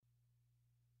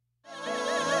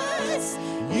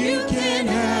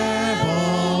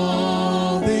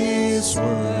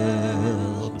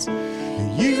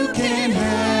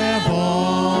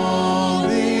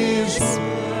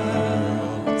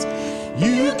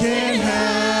can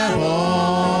have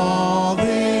all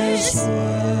this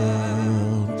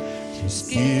world. Just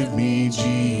give me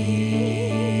Jesus.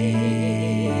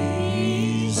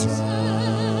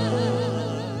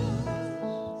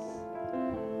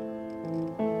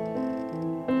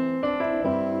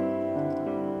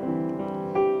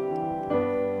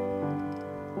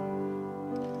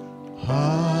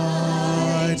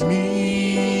 Hide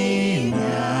me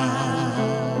now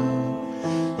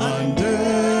under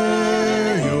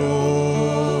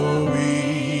your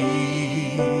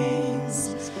wings.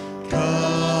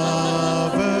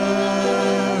 Cover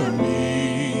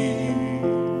me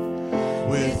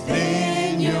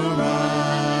within your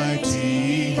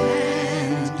mighty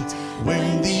hand.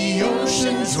 When the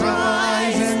oceans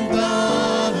rise and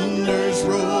thunders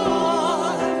roar,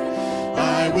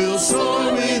 I will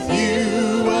soar with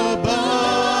you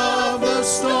above the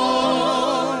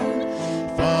storm.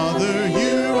 Father,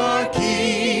 you are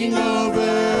king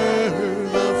over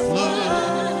the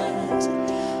flood.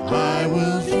 I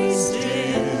will be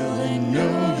still and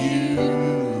know you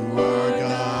are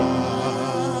God.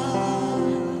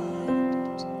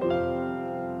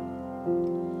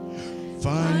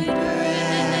 Find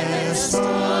rest,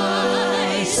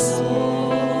 my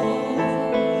soul,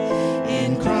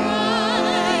 in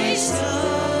Christ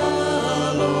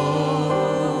alone.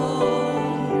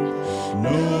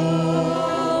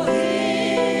 Know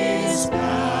His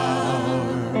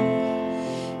power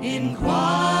in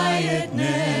quietness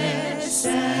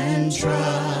and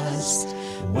trust.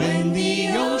 When the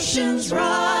oceans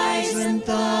rise and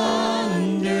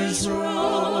thunders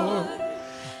roar,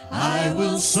 I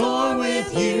will soar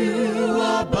with you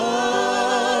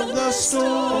above the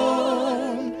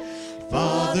storm.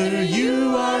 Father,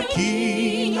 you are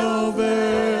king over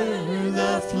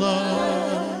the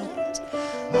flood.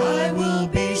 I will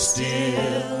be still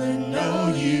and know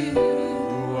you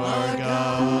are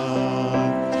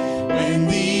God. When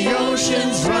the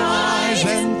oceans rise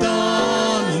and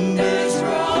thunders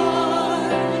roar,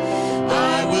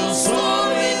 I will soar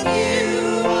with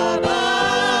you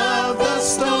above the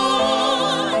storm.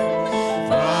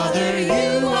 Father,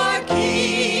 you are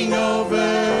king over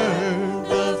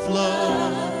the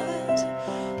flood.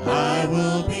 I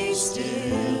will be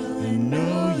still and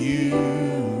know you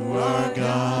are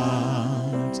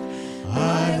God.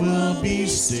 I will be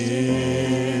still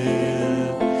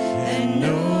and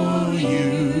know you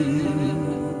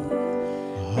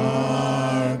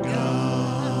are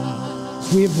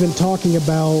God. We have been talking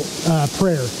about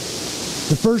prayer.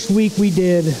 The first week we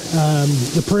did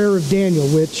the prayer of Daniel,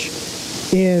 which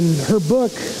in her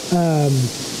book,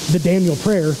 The Daniel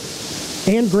Prayer,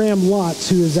 Anne Graham Lotz,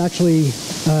 who is actually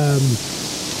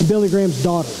Billy Graham's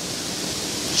daughter,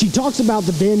 she talks about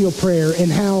the Daniel prayer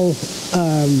and how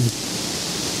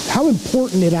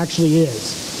important it actually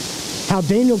is. How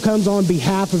Daniel comes on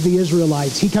behalf of the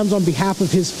Israelites. He comes on behalf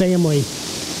of his family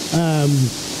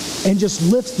and just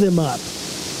lifts them up.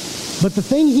 But the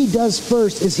thing he does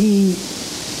first is he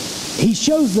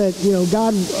shows that,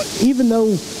 God, even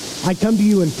though I come to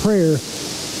you in prayer,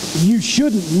 you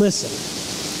shouldn't listen.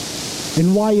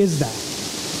 And why is that?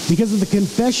 Because of the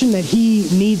confession that he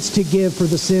needs to give for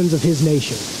the sins of his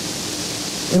nation.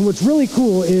 And what's really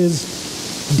cool is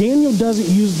Daniel doesn't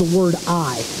use the word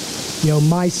I,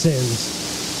 my sins,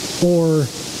 or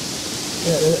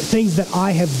things that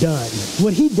I have done.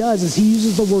 What he does is he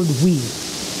uses the word we.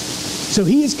 So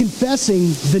he is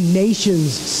confessing the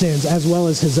nation's sins as well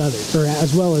as his others, or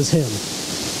as well as him.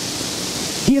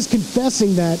 He is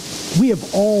confessing that we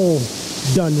have all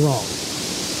done wrong.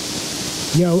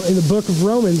 In the book of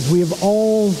Romans, we have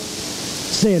all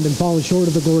sinned and fallen short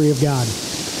of the glory of God.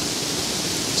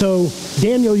 So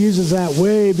Daniel uses that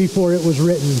way before it was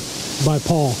written by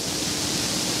Paul.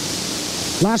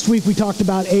 Last week we talked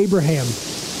about Abraham,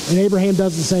 and Abraham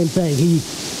does the same thing.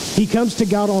 He comes to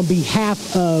God on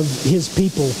behalf of his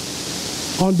people,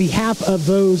 on behalf of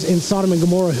those in Sodom and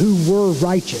Gomorrah who were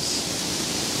righteous.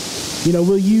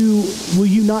 Will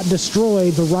you not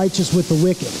destroy the righteous with the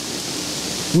wicked?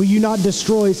 Will you not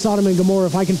destroy Sodom and Gomorrah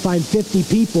if I can find 50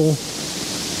 people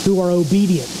who are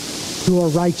obedient, who are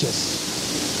righteous?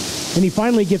 And he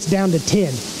finally gets down to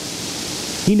 10.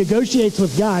 He negotiates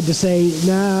with God to say,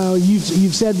 no,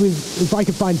 you've said if I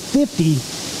can find 50,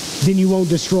 then you won't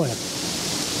destroy them.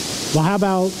 Well, how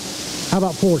about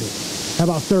 40? How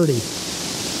about 30?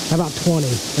 How about 20?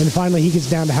 And finally he gets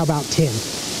down to how about 10?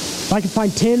 If I can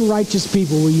find 10 righteous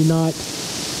people, will you not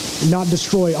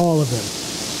destroy all of them?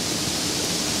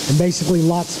 And basically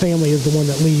Lot's family is the one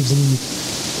that leaves, and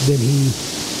then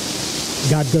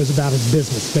God goes about his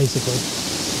business, basically.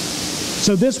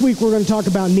 So this week we're going to talk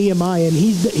about Nehemiah, and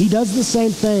he does the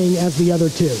same thing as the other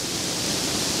two.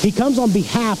 He comes on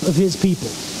behalf of his people.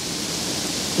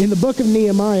 In the book of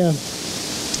Nehemiah,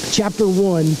 chapter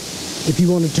 1, if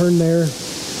you want to turn there,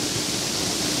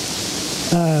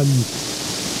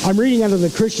 I'm reading out of the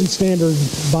Christian Standard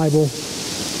Bible.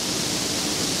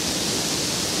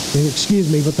 And excuse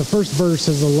me, but the first verse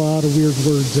has a lot of weird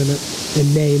words in it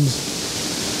and names.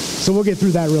 So we'll get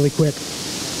through that really quick.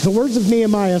 The words of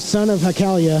Nehemiah, son of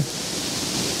Hakaliah,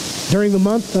 during the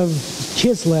month of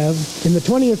Kislev, in the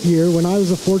 20th year, when I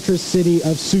was a fortress city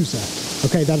of Susa.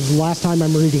 Okay, that is the last time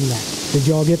I'm reading that. Did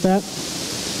you all get that?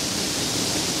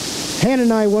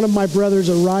 Hanani, one of my brothers,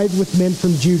 arrived with men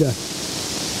from Judah,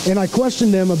 and I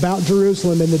questioned them about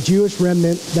Jerusalem and the Jewish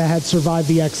remnant that had survived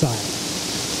the exile.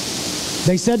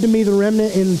 They said to me, the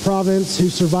remnant in the province who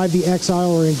survived the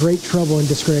exile are in great trouble and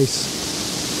disgrace.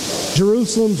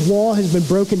 Jerusalem's wall has been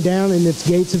broken down and its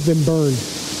gates have been burned.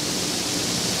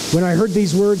 When I heard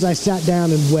these words, I sat down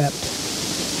and wept.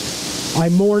 I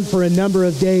mourned for a number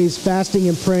of days, fasting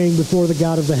and praying before the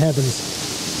God of the heavens.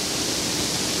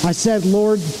 I said,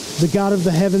 Lord, the God of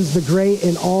the heavens, the great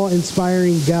and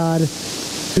awe-inspiring God,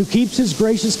 who keeps his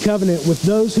gracious covenant with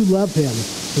those who love him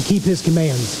and keep his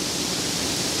commands.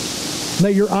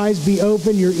 Let your eyes be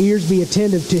open, your ears be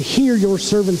attentive to hear your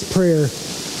servant's prayer,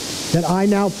 that I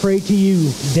now pray to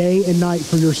you day and night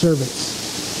for your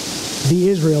servants, the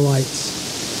Israelites.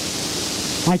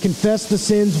 I confess the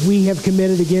sins we have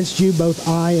committed against you. Both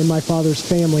I and my father's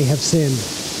family have sinned.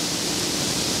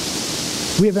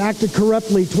 We have acted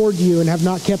corruptly toward you and have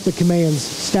not kept the commands,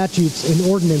 statutes, and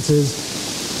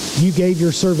ordinances you gave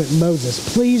your servant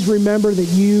Moses. Please remember that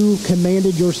you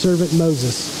commanded your servant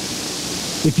Moses.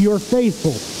 If you are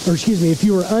if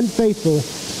you are unfaithful,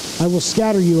 I will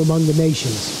scatter you among the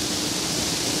nations.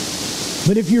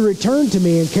 But if you return to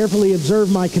me and carefully observe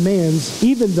my commands,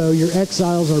 even though your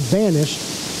exiles are banished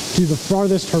to the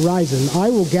farthest horizon,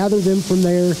 I will gather them from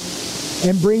there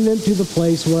and bring them to the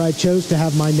place where I chose to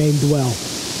have my name dwell.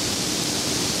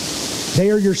 They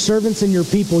are your servants and your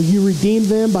people. You redeemed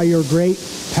them by your great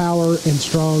power and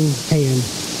strong hand.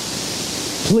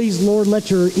 Please, Lord,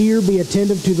 let your ear be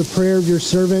attentive to the prayer of your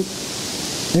servant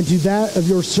and to that of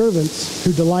your servants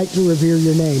who delight to revere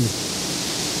your name.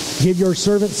 Give your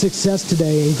servant success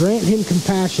today and grant him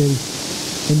compassion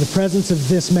in the presence of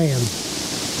this man.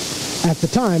 At the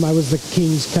time, I was the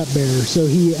king's cupbearer, so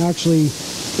he actually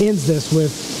ends this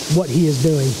with what he is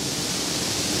doing.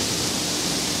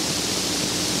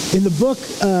 In the book,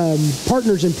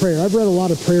 Partners in Prayer, I've read a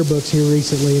lot of prayer books here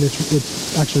recently, and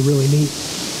it's actually really neat.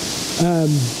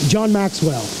 John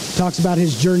Maxwell talks about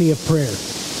his journey of prayer.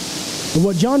 And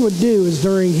what John would do is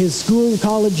during his school and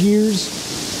college years,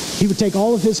 he would take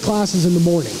all of his classes in the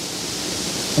morning.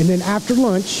 And then after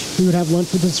lunch, he would have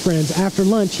lunch with his friends. After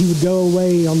lunch, he would go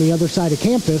away on the other side of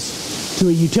campus to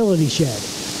a utility shed.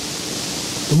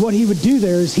 And what he would do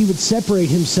there is he would separate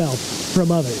himself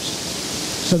from others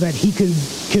so that he could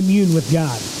commune with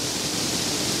God.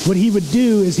 What he would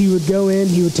do is he would go in,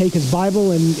 he would take his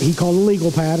Bible, and he called a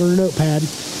legal pad or a notepad,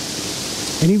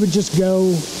 and he would just go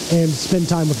and spend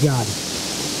time with God.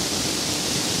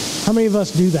 How many of us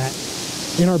do that?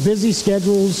 In our busy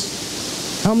schedules,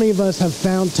 how many of us have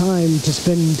found time to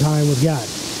spend time with God?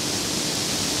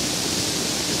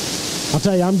 I'll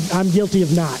tell you, I'm guilty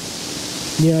of not.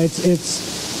 You know,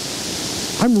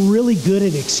 I'm really good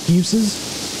at excuses,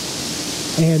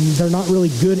 and they're not really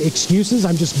good excuses.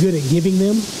 I'm just good at giving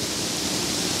them.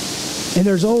 And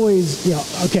there's always,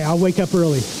 okay, I'll wake up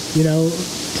early,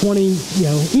 20,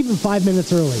 even 5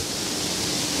 minutes early.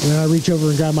 And then I reach over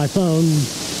and grab my phone,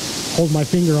 hold my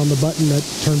finger on the button that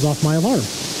turns off my alarm.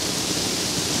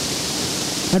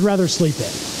 I'd rather sleep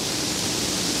in.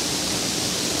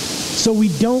 So we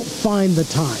don't find the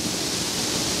time.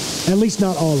 At least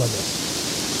not all of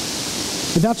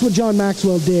us. But that's what John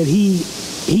Maxwell did. He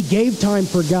gave time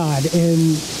for God,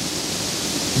 and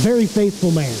very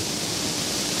faithful man.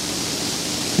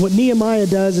 What Nehemiah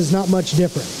does is not much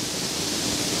different.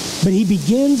 But he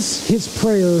begins his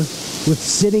prayer with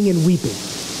sitting and weeping.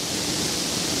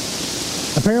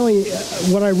 Apparently,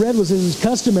 what I read was it was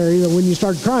customary that when you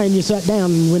started crying, you sat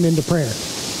down and went into prayer.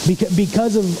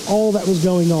 Because of all that was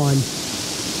going on,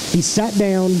 he sat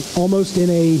down almost in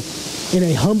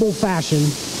a humble fashion,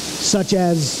 such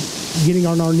as getting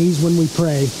on our knees when we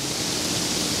pray.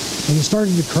 And he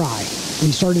started to cry, and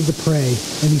he started to pray,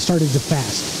 and he started to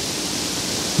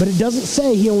fast. But it doesn't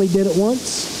say he only did it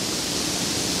once.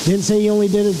 It didn't say he only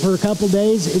did it for a couple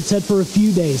days. It said for a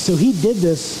few days. So he did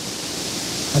this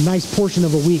a nice portion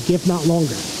of a week, if not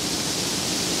longer.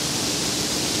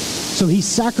 So he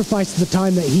sacrificed the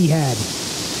time that he had.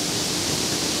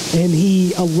 And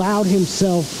he allowed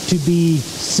himself to be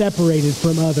separated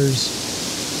from others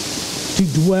to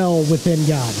dwell within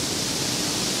God,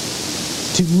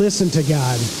 to listen to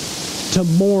God, to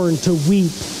mourn, to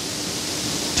weep,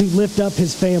 to lift up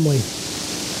his family,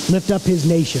 lift up his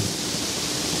nation.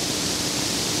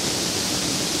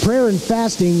 Prayer and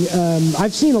fasting,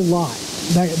 I've seen a lot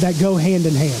that go hand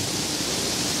in hand.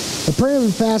 The prayer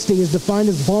and fasting is defined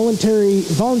as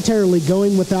voluntarily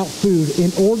going without food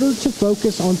in order to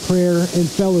focus on prayer and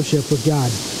fellowship with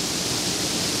God.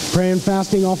 Prayer and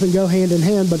fasting often go hand in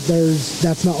hand, but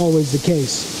that's not always the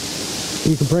case.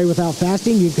 You can pray without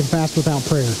fasting, you can fast without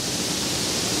prayer.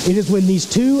 It is when these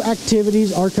two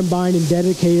activities are combined and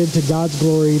dedicated to God's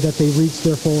glory that they reach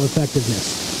their full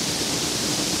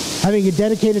effectiveness. Having a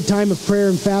dedicated time of prayer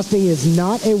and fasting is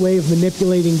not a way of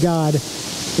manipulating God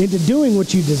into doing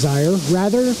what you desire.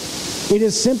 Rather, it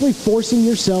is simply forcing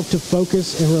yourself to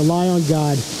focus and rely on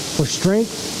God for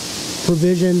strength,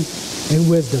 provision, and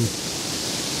wisdom.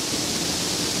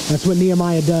 That's what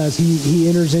Nehemiah does. He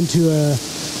enters into a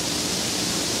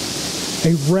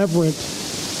reverent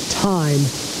time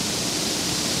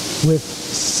with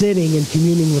sitting and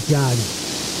communing with God,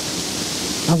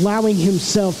 allowing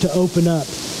himself to open up.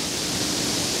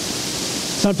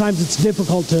 Sometimes it's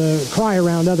difficult to cry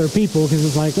around other people because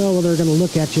it's like, oh, well, they're going to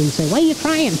look at you and say, what are you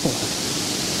crying for?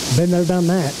 Been there, done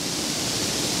that.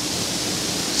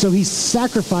 So he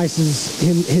sacrifices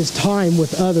his time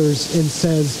with others and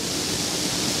says,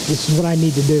 this is what I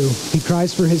need to do. He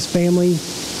cries for his family.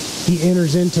 He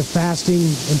enters into fasting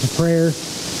and to prayer.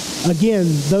 Again,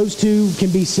 those two can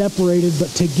be separated, but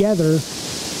together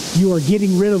you are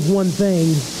getting rid of one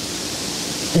thing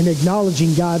and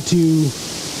acknowledging God to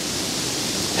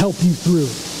help you through.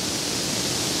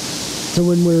 So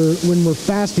when we're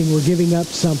fasting, we're giving up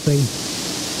something.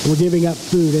 We're giving up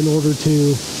food in order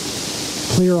to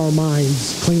clear our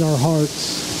minds, clean our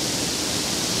hearts,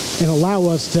 and allow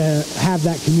us to have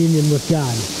that communion with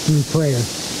God through prayer.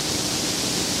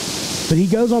 But he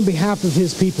goes on behalf of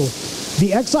his people.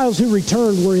 The exiles who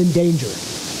returned were in danger.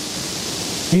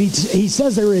 And he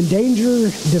says they were in danger,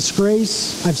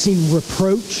 disgrace. I've seen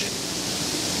reproach.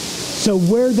 So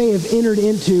where they have entered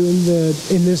into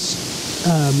in this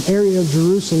area of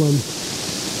Jerusalem,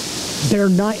 they're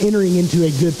not entering into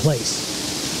a good place.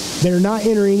 They're not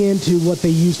entering into what they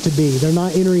used to be. They're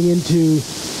not entering into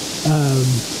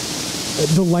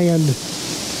the land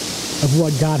of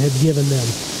what God had given them.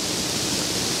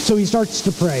 So he starts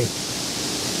to pray.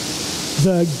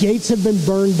 The gates have been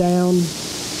burned down.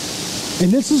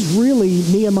 And this is really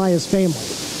Nehemiah's family.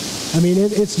 I mean,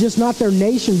 it's just not their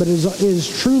nation, but it is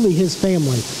truly his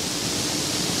family.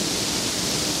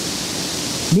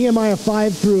 Nehemiah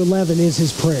 5 through 11 is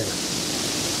his prayer.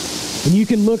 And you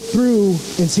can look through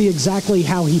and see exactly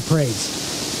how he prays.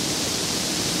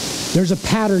 There's a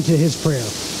pattern to his prayer.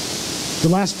 The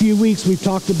last few weeks we've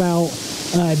talked about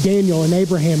Daniel and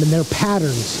Abraham and their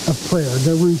patterns of prayer,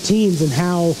 their routines and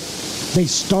how they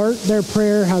start their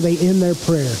prayer, how they end their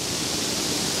prayer.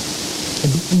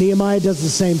 And Nehemiah does the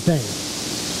same thing.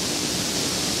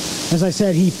 As I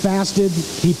said, he fasted,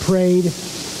 he prayed,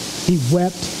 he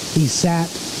wept, he sat.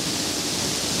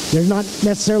 There's not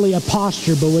necessarily a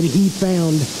posture, but what he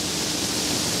found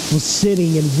was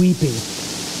sitting and weeping.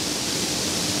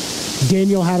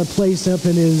 Daniel had a place up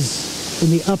in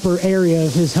the upper area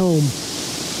of his home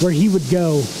where he would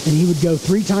go, and he would go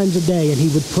 3 times a day, and he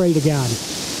would pray to God.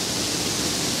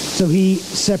 So he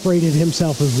separated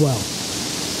himself as well.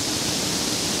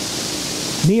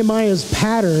 Nehemiah's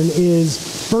pattern is,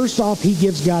 first off, he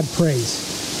gives God praise.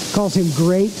 Calls him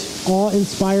great,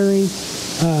 awe-inspiring,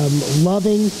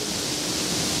 loving.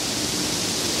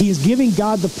 He is giving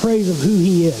God the praise of who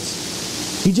he is.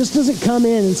 He just doesn't come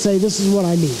in and say, this is what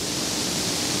I need.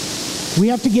 We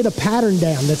have to get a pattern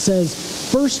down that says,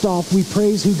 first off, we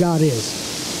praise who God is.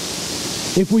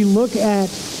 If we look at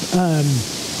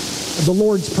the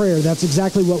Lord's Prayer, that's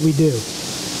exactly what we do.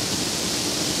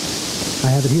 I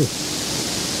have it here.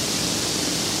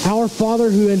 Our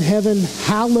Father who in heaven,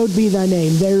 hallowed be thy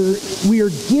name. There, we are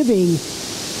giving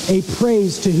a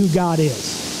praise to who God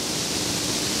is.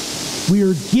 We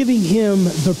are giving him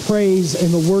the praise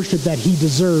and the worship that he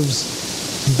deserves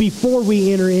before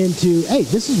we enter into, hey,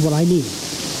 this is what I need,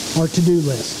 our to-do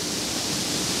list.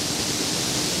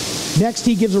 Next,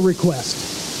 he gives a request.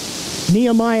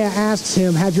 Nehemiah asks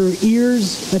him, have your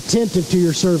ears attentive to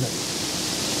your servant.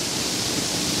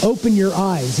 Open your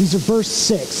eyes. These are verse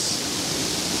 6.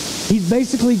 He's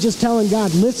basically just telling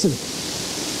God, listen,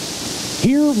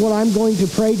 hear what I'm going to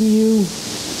pray to you,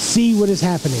 see what is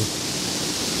happening.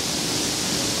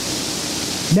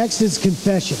 Next is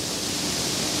confession.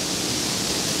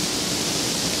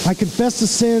 I confess the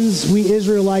sins we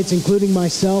Israelites, including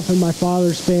myself and my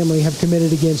father's family, have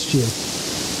committed against you.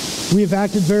 We have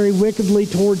acted very wickedly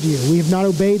toward you. We have not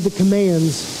obeyed the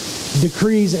commands,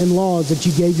 decrees, and laws that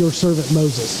you gave your servant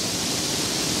Moses.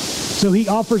 So he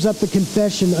offers up the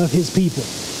confession of his people,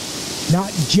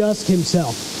 not just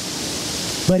himself.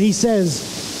 But he says,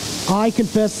 I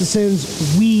confess the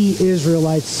sins we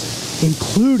Israelites,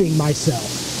 including myself.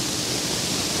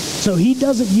 So he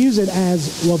doesn't use it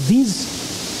as, well,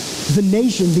 the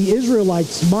nation, the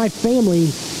Israelites, my family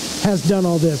has done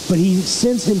all this. But he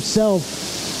sends himself,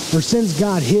 or sends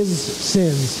God his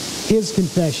sins, his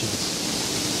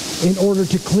confessions, in order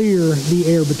to clear the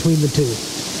air between the two.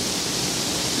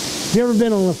 Have you ever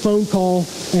been on a phone call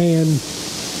and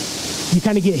you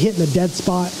kind of get hit in a dead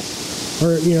spot,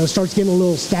 or it starts getting a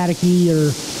little staticky,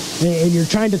 and you're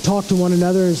trying to talk to one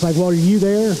another, and it's like, well, are you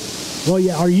there? Well,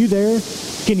 yeah, are you there?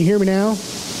 Can you hear me now?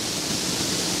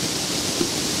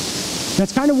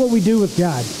 That's kind of what we do with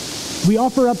God. We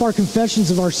offer up our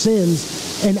confessions of our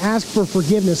sins and ask for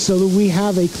forgiveness so that we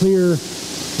have a clear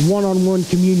one-on-one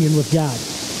communion with God.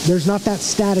 There's not that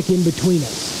static in between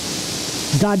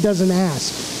us. God doesn't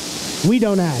ask. We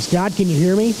don't ask, God, can you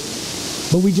hear me?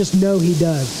 But we just know he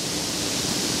does.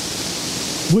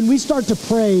 When we start to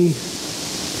pray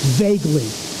vaguely,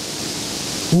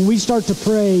 when we start to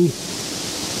pray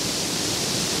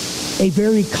a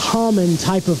very common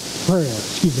type of prayer,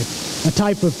 a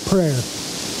type of prayer,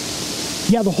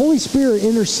 yeah, the Holy Spirit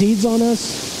intercedes on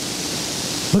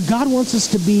us, but God wants us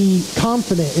to be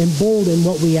confident and bold in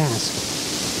what we ask.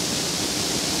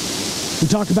 We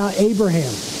talk about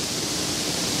Abraham.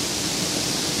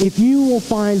 If you will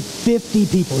find 50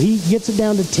 people, he gets it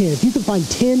down to 10. If you can find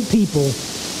 10 people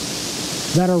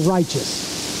that are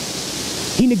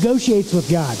righteous, he negotiates with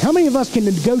God. How many of us can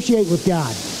negotiate with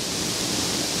God?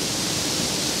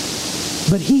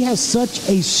 But he has such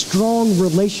a strong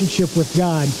relationship with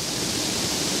God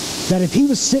that if he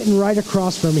was sitting right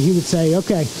across from me, he would say,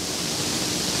 okay,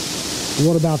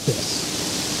 what about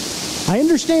this? I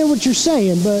understand what you're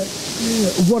saying, but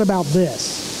what about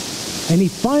this? And he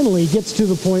finally gets to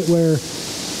the point where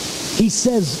he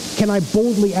says, can I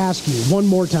boldly ask you one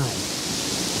more time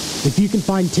if you can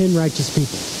find 10 righteous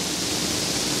people?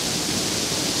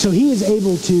 So he is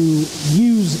able to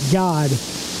use God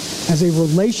as a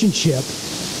relationship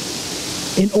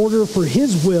in order for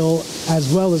his will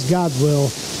as well as God's will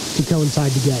to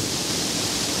coincide together.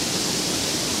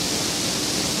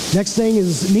 Next thing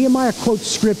is Nehemiah quotes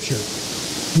scripture.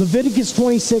 Leviticus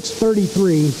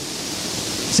 26:33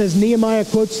 says Nehemiah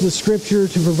quotes the scripture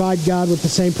to provide God with the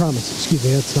same promise. Excuse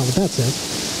me, that's not what that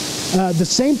says. The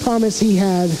same promise he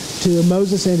had to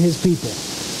Moses and his people.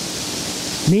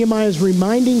 Nehemiah is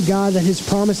reminding God that his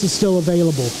promise is still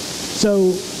available.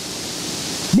 So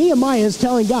Nehemiah is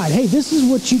telling God, hey, this is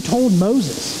what you told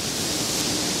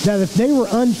Moses, that if they were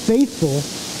unfaithful,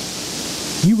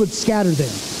 you would scatter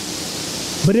them.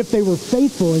 But if they were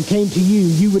faithful and came to you,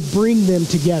 you would bring them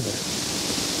together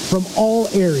from all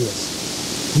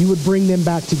areas. You would bring them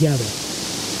back together.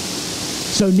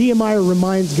 So Nehemiah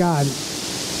reminds God,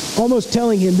 almost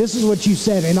telling him, this is what you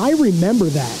said, and I remember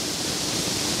that.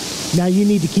 Now you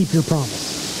need to keep your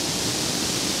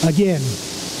promise. Again,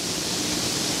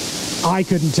 I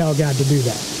couldn't tell God to do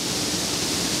that.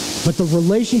 But the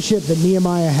relationship that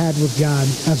Nehemiah had with God,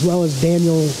 as well as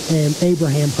Daniel and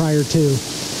Abraham prior to,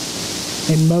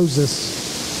 and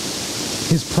Moses,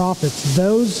 his prophets,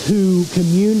 those who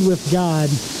communed with God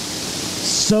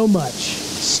so much,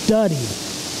 studied,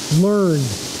 learned,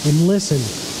 and listened,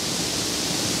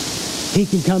 he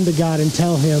can come to God and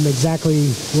tell him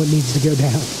exactly what needs to go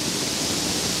down.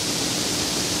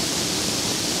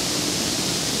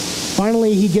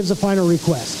 Finally, he gives a final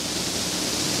request.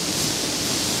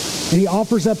 And he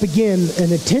offers up again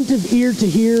an attentive ear to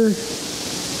hear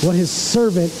what his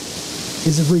servant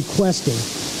is requesting.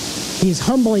 He's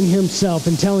humbling himself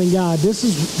and telling God, this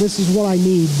is what I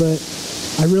need, but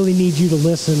I really need you to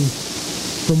listen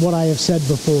from what I have said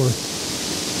before.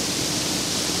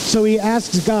 So he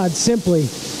asks God simply,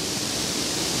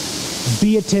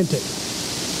 be attentive.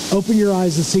 Open your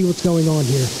eyes and see what's going on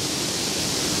here.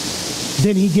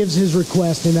 Then he gives his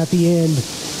request, and at the end,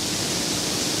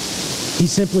 he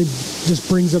simply just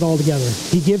brings it all together.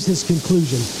 He gives his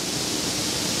conclusion.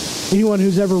 Anyone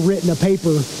who's ever written a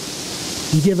paper,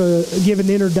 you give an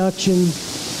introduction,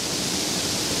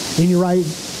 and you write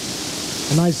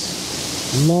a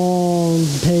nice long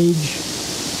page,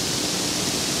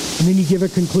 and then you give a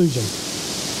conclusion.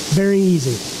 Very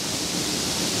easy.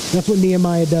 That's what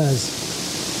Nehemiah does.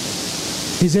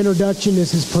 His introduction is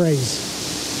his praise.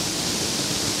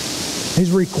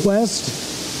 His request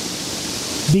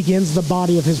begins the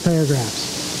body of his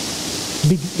paragraphs,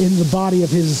 in the body of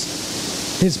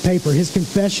his paper, his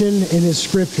confession and his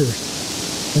scripture.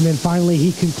 And then finally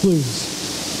he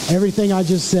concludes, everything I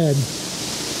just said,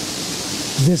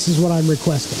 this is what I'm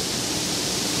requesting.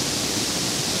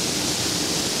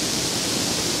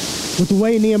 With the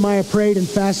way Nehemiah prayed and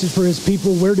fasted for his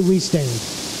people, where do we stand?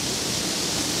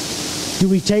 Do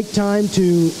we take time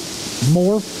to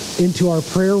morph into our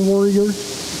prayer warrior?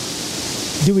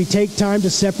 Do we take time to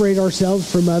separate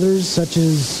ourselves from others, such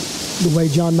as the way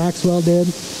John Maxwell did,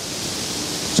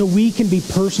 so we can be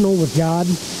personal with God?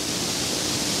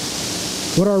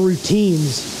 What are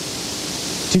routines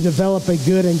to develop a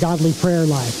good and godly prayer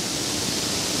life?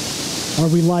 Are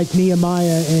we like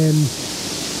Nehemiah and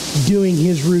doing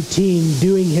his routine,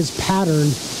 doing his pattern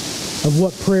of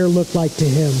what prayer looked like to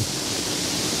him?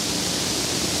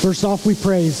 First off, we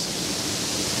praise.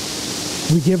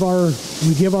 We give our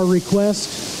request.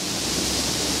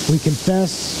 We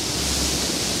confess.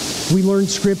 We learn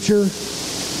Scripture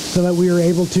so that we are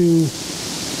able to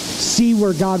see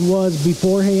where God was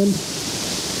beforehand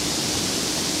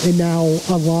and now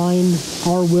align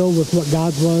our will with what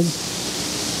God's was.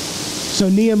 So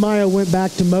Nehemiah went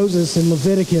back to Moses in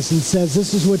Leviticus and says,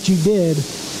 this is what you did.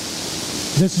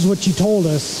 This is what you told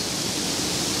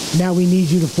us. Now we need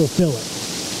you to fulfill it.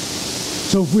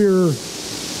 So if we're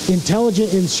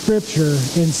intelligent in Scripture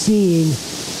and seeing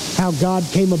how God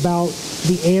came about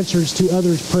the answers to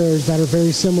others' prayers that are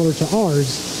very similar to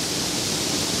ours,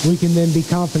 we can then be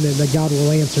confident that God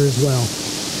will answer as well.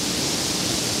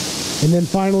 And then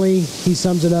finally, he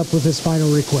sums it up with his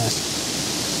final request.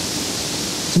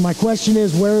 So my question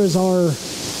is,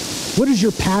 what is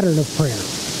your pattern of prayer?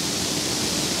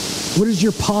 What is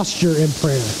your posture in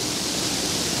prayer?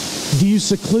 Do you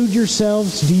seclude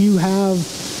yourselves? Do you have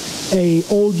an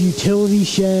old utility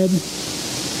shed?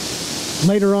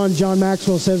 Later on, John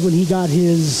Maxwell says when he got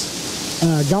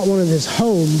one of his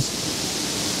homes,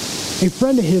 a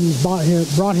friend of his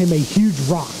brought him a huge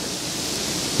rock.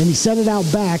 And he set it out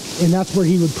back, and that's where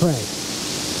he would pray.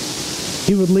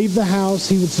 He would leave the house,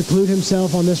 he would seclude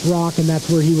himself on this rock, and that's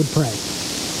where he would pray.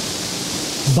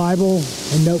 Bible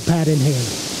and notepad in hand.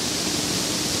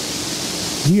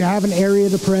 Do you have an area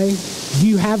to pray? Do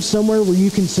you have somewhere where you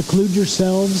can seclude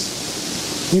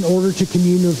yourselves in order to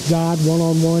commune with God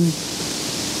one-on-one?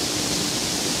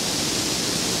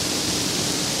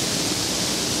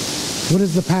 What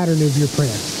is the pattern of your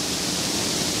prayer?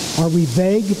 Are we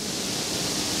vague?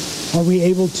 Are we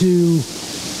able to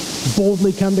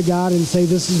boldly come to God and say,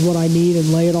 this is what I need,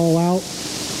 and lay it all out?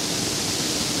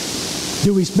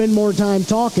 Do we spend more time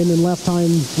talking and less time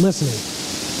listening?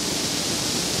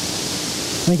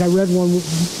 I think I read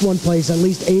one place, at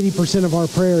least 80% of our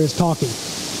prayer is talking.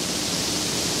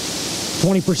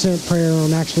 20% prayer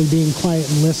on actually being quiet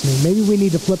and listening. Maybe we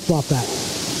need to flip-flop that.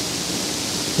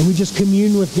 And we just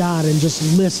commune with God and just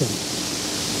listen.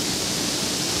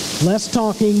 Less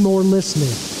talking, more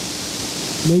listening.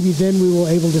 Maybe then we will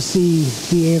be able to see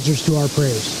the answers to our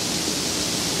prayers.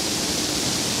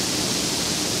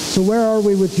 So where are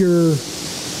we with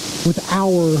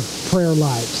our prayer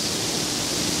lives?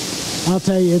 I'll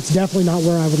tell you, it's definitely not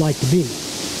where I would like to be.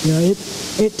 You know,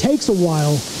 it takes a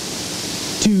while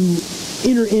to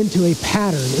enter into a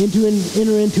pattern, enter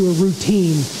into a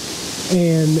routine,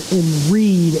 and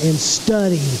read and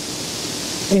study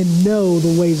and know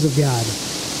the ways of God.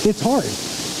 It's hard.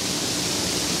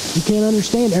 You can't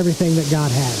understand everything that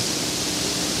God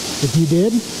has. If you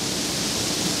did,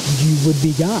 you would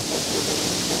be God.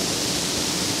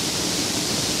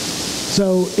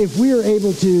 So if we are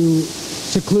able to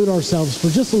seclude ourselves for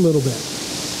just a little bit,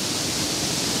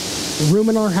 a room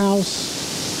in our house,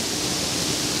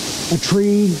 a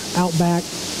tree out back,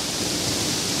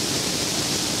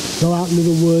 go out into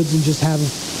the woods and just have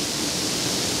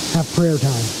prayer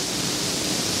time.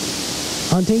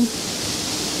 Hunting,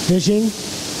 fishing,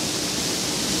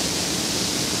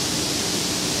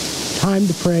 time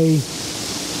to pray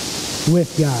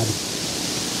with God.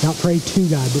 Not pray to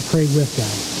God, but pray with God.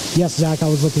 Yes, Zach, I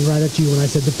was looking right at you when I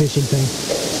said the fishing thing.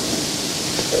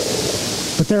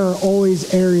 But there are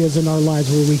always areas in our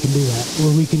lives where we can do that,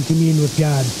 where we can commune with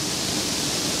God.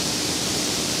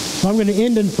 So I'm going to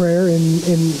end in prayer, and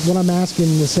what I'm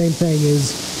asking, the same thing,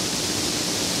 is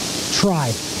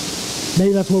try.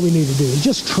 Maybe that's what we need to do, is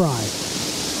just try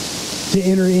to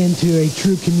enter into a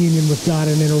true communion with God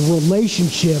and in a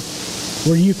relationship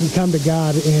where you can come to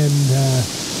God and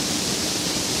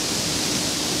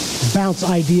bounce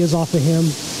ideas off of Him,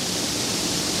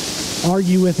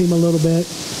 argue with Him a little bit,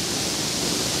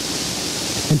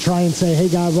 and try and say, hey,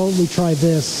 God, why don't we try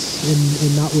this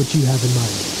and not what you have in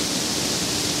mind?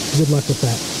 Good luck with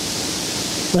that.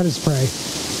 Let us pray.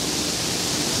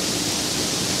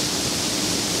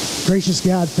 Gracious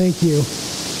God, thank you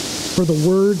for the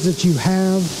words that you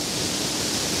have,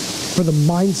 for the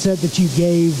mindset that you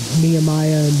gave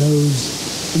Nehemiah and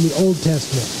those in the Old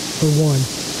Testament, for one.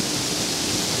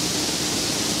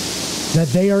 That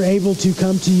they are able to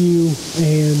come to you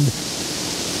and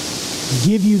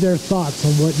give you their thoughts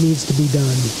on what needs to be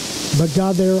done. But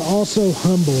God, they are also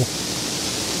humble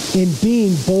in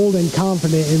being bold and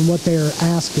confident in what they are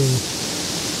asking.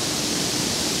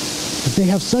 But they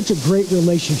have such a great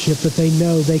relationship that they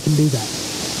know they can do that.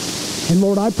 And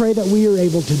Lord, I pray that we are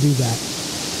able to do that.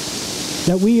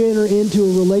 That we enter into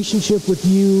a relationship with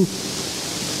you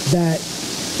that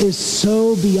is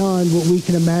so beyond what we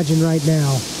can imagine right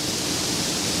now.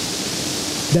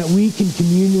 That we can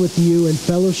commune with you and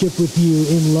fellowship with you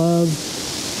in love,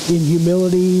 in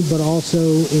humility, but also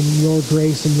in your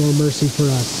grace and your mercy for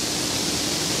us.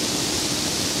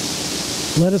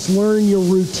 Let us learn your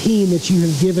routine that you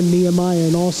have given Nehemiah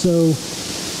and also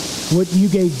what you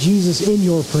gave Jesus in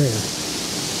your prayer.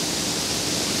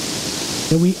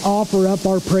 That we offer up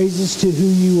our praises to who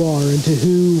you are and to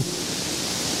who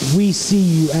we see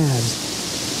you as.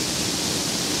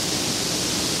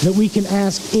 That we can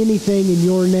ask anything in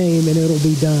your name and it'll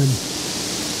be done.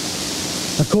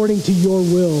 According to your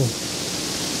will,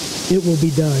 it will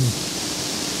be done.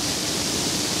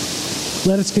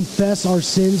 Let us confess our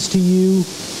sins to you,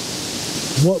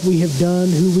 what we have done,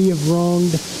 who we have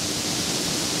wronged.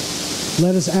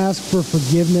 Let us ask for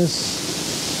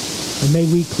forgiveness, and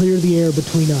may we clear the air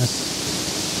between us.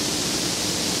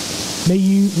 May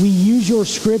we use your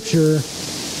scripture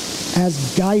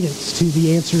as guidance to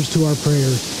the answers to our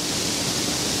prayers.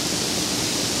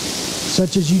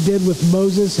 Such as you did with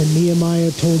Moses, and Nehemiah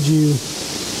told you,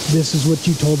 this is what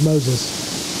you told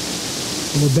Moses.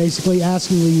 And we're basically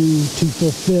asking you to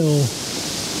fulfill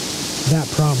that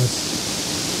promise.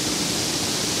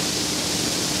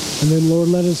 And then, Lord,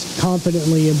 let us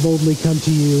confidently and boldly come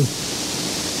to you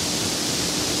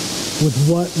with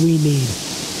what we need.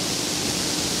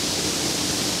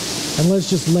 And let's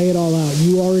just lay it all out.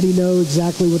 You already know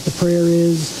exactly what the prayer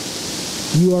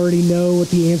is. You already know what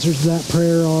the answers to that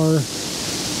prayer are.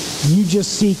 You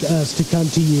just seek us to come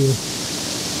to you,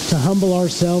 to humble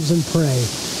ourselves and pray.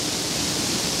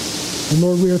 And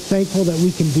Lord, we are thankful that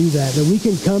we can do that we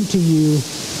can come to you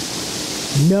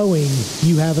knowing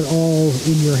you have it all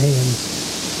in your hands.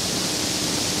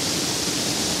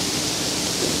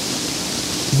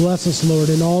 Bless us, Lord,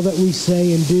 in all that we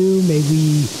say and do. May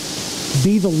we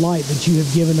be the light that you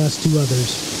have given us to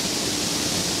others.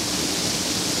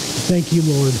 Thank you,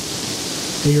 Lord.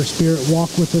 May your Spirit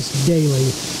walk with us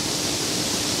daily.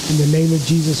 In the name of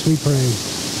Jesus we pray.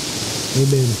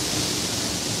 Amen.